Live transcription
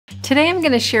Today I'm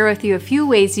going to share with you a few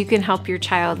ways you can help your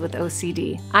child with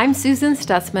OCD. I'm Susan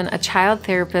Stutzman, a child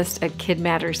therapist at Kid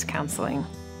Matters Counseling.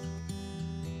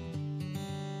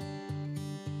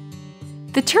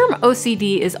 The term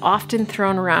OCD is often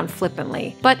thrown around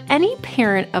flippantly, but any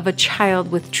parent of a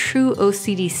child with true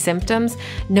OCD symptoms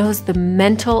knows the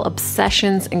mental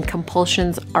obsessions and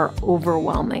compulsions are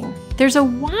overwhelming. There's a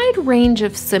wide range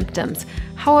of symptoms.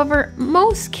 However,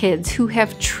 most kids who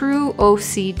have true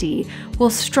OCD will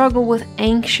struggle with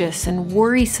anxious and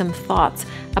worrisome thoughts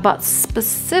about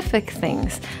specific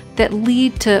things that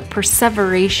lead to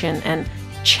perseveration and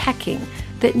checking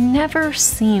that never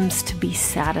seems to be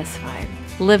satisfied.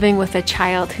 Living with a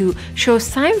child who shows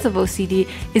signs of OCD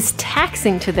is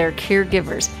taxing to their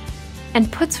caregivers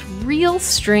and puts real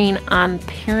strain on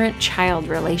parent-child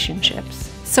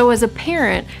relationships. So as a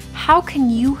parent, how can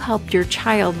you help your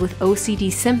child with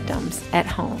OCD symptoms at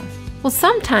home? Well,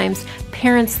 sometimes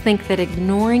parents think that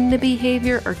ignoring the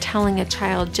behavior or telling a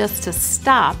child just to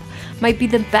stop might be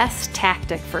the best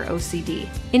tactic for OCD.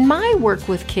 In my work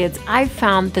with kids, I've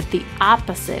found that the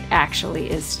opposite actually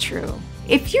is true.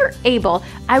 If you're able,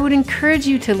 I would encourage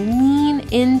you to lean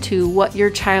into what your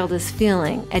child is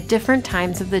feeling at different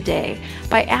times of the day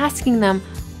by asking them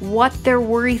what their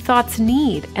worry thoughts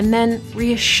need and then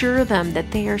reassure them that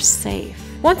they are safe.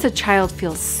 Once a child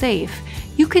feels safe,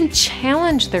 you can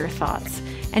challenge their thoughts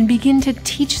and begin to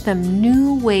teach them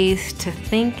new ways to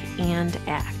think and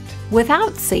act.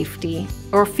 Without safety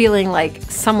or feeling like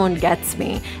someone gets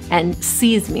me and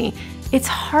sees me, it's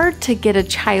hard to get a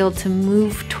child to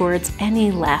move towards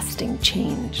any lasting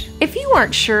change. If you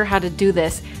aren't sure how to do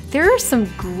this, there are some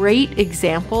great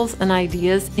examples and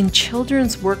ideas in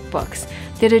children's workbooks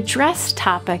that address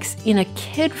topics in a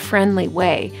kid-friendly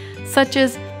way, such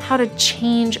as how to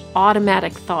change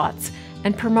automatic thoughts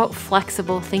and promote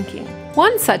flexible thinking.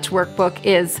 One such workbook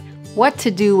is What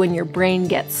to Do When Your Brain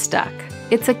Gets Stuck.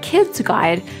 It's a kid's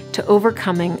guide to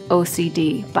overcoming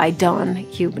OCD by Dawn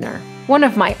Huebner. One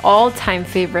of my all-time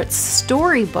favorite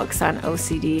storybooks on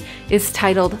OCD is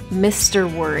titled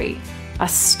Mr. Worry, a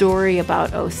story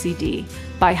about OCD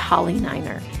by Holly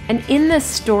Niner. And in this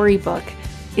storybook,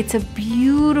 it's a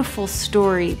beautiful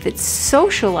story that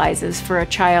socializes for a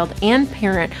child and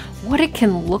parent what it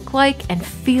can look like and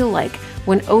feel like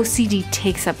when OCD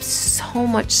takes up so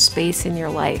much space in your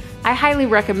life. I highly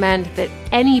recommend that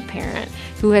any parent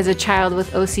who has a child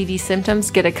with OCD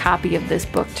symptoms get a copy of this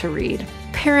book to read.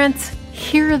 Parents,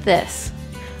 hear this.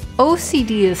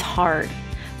 OCD is hard,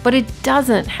 but it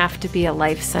doesn't have to be a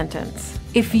life sentence.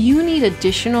 If you need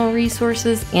additional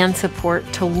resources and support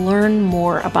to learn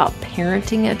more about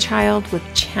parenting a child with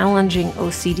challenging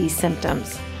OCD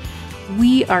symptoms,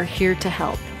 we are here to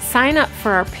help. Sign up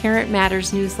for our Parent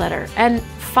Matters newsletter and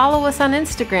follow us on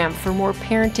Instagram for more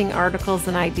parenting articles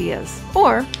and ideas.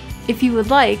 Or, if you would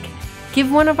like,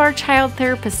 give one of our child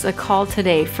therapists a call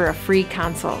today for a free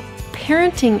consult.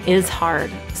 Parenting is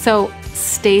hard, so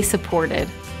stay supported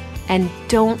and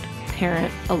don't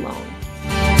parent alone.